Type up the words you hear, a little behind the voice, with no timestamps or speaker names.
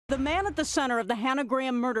The man at the center of the Hannah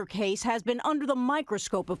Graham murder case has been under the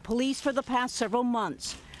microscope of police for the past several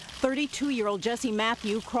months. 32-year-old Jesse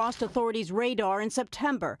Matthew crossed authorities' radar in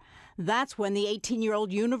September. That's when the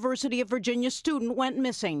 18-year-old University of Virginia student went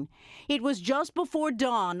missing. It was just before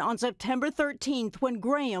dawn on September 13th when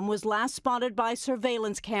Graham was last spotted by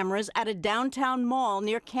surveillance cameras at a downtown mall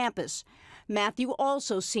near campus. Matthew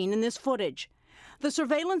also seen in this footage. The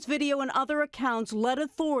surveillance video and other accounts led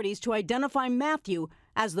authorities to identify Matthew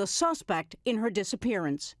as the suspect in her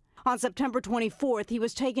disappearance. On September 24th, he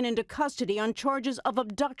was taken into custody on charges of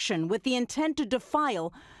abduction with the intent to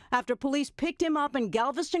defile after police picked him up in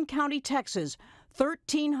Galveston County, Texas,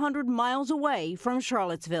 1,300 miles away from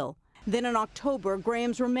Charlottesville. Then in October,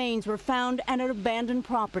 Graham's remains were found at an abandoned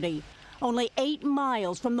property, only 8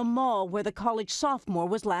 miles from the mall where the college sophomore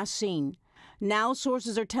was last seen. Now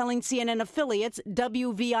sources are telling CNN affiliates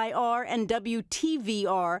WVIR and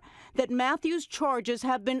WTVR that Matthew's charges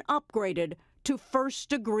have been upgraded to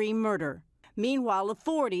first-degree murder. Meanwhile,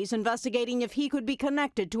 authorities investigating if he could be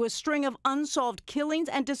connected to a string of unsolved killings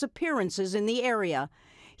and disappearances in the area.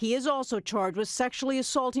 He is also charged with sexually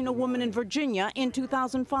assaulting a woman in Virginia in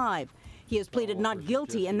 2005. He has pleaded not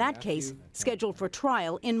guilty in that case, scheduled for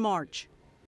trial in March.